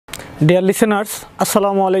Dear listeners,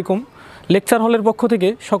 আসসালামু আলাইকুম। Lecture হলের পক্ষ থেকে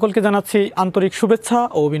সকলকে জানাচ্ছি আন্তরিক শুভেচ্ছা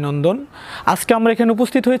ও অভিনন্দন। আজকে আমরা এখানে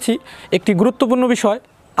উপস্থিত হয়েছি একটি গুরুত্বপূর্ণ বিষয়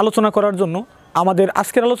আলোচনা করার জন্য। আমাদের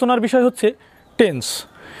আজকের আলোচনার বিষয় হচ্ছে টেন্স।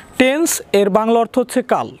 টেন্স এর বাংলা অর্থ হচ্ছে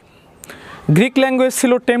কাল। গ্রিক ল্যাঙ্গুয়েজ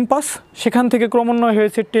ছিল টেম্পাস, সেখান থেকে ক্রমান্বয়ে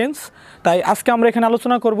হয়েছে টেন্স। তাই আজকে আমরা এখানে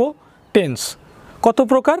আলোচনা করব টেন্স কত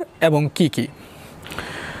প্রকার এবং কি কি।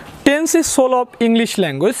 Tense is soul of English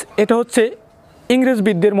language. এটা হচ্ছে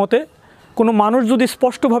ইংরেজবিদদের মতে কোনো মানুষ যদি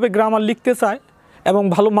স্পষ্টভাবে গ্রামার লিখতে চায় এবং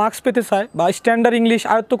ভালো মার্কস পেতে চায় বা স্ট্যান্ডার্ড ইংলিশ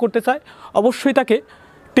আয়ত্ত করতে চায়, অবশ্যই তাকে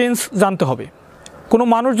টেন্স জানতে হবে। কোনো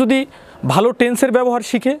মানুষ যদি ভালো টেন্সের ব্যবহার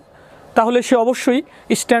শিখে তাহলে সে অবশ্যই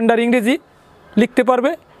স্ট্যান্ডার্ড ইংরেজি লিখতে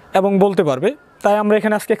পারবে এবং বলতে পারবে। তাই আমরা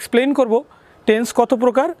এখানে আজকে এক্সপ্লেইন করব টেন্স কত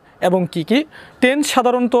প্রকার এবং কি কি। টেন্স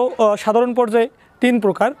সাধারণ পর্যায়ে তিন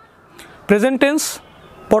প্রকার: present tense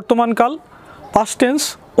বর্তমানকাল, past tense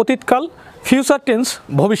অতীতকাল, future tense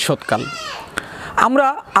ভবিষ্যৎকাল। আমরা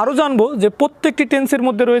আরও জানব যে প্রত্যেকটি টেন্সের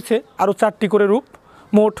মধ্যে রয়েছে আরও 4টি করে রূপ,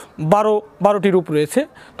 মোট 12টি রূপ রয়েছে।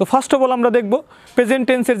 তো ফার্স্ট অফ অল আমরা দেখব প্রেজেন্ট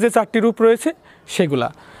টেন্সের যে 4টি রূপ রয়েছে সেগুলা।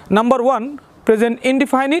 Number 1, present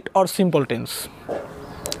indefinite or simple tense.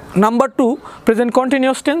 Number 2, present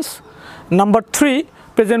continuous tense. Number 3,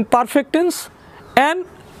 present perfect tense. And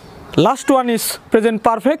last one is present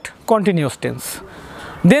perfect continuous tense.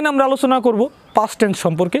 দেন আমরা আলোচনা করব পাস্ট টেন্স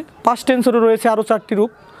সম্পর্কে। পাস্ট টেন্সেরও রয়েছে আরও 4টি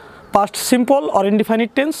রূপ: past simple or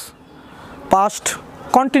indefinite tense, past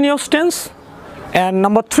continuous tense, and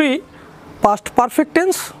number 3, past perfect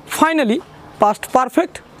tense, finally past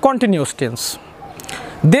perfect continuous tense.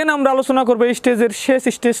 দেন আমরা আলোচনা করব এই স্টেজের শেষ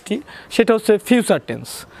স্টেজটি, সেটা হচ্ছে ফিউচার টেন্স।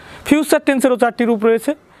 ফিউচার টেন্সেরও 4টি রূপ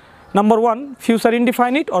রয়েছে: number 1, future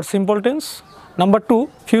indefinite or simple tense. Number 2,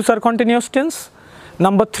 future continuous tense.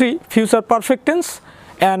 Number 3, future perfect tense.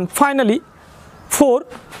 And finally 4,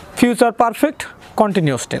 future perfect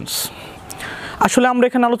continuous tense. আসলে আমরা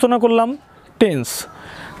এখানে আলোচনা করলাম টেন্স।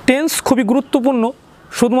 টেন্স খুবই গুরুত্বপূর্ণ,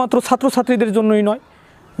 শুধুমাত্র ছাত্রছাত্রীদের জন্যই নয়,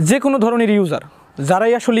 যে কোনো ধরনের ইউজার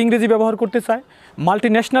যারাই আসলে ইংরেজি ব্যবহার করতে চায়, মাল্টি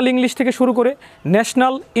ন্যাশনাল ইংলিশ থেকে শুরু করে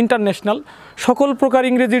ন্যাশনাল, ইন্টারন্যাশনাল সকল প্রকার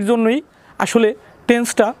ইংরেজির জন্যই আসলে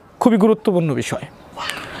টেন্সটা খুবই গুরুত্বপূর্ণ বিষয়।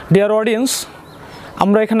 ডিয়ার অডিয়েন্স,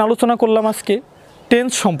 আমরা এখানে আলোচনা করলাম আজকে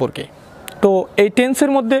টেন্স সম্পর্কে। তো এই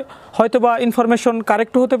টেন্সের মধ্যে হয়তো বা ইনফরমেশন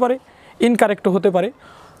কারেক্টও হতে পারে, ইনকারেক্টও হতে পারে।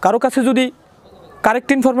 কারো কাছে যদি কারেক্ট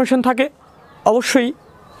ইনফরমেশন থাকে অবশ্যই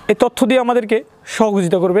এই তথ্য দিয়ে আমাদেরকে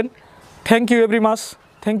সহযোগিতা করবেন। Thank you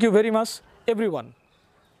very much everyone.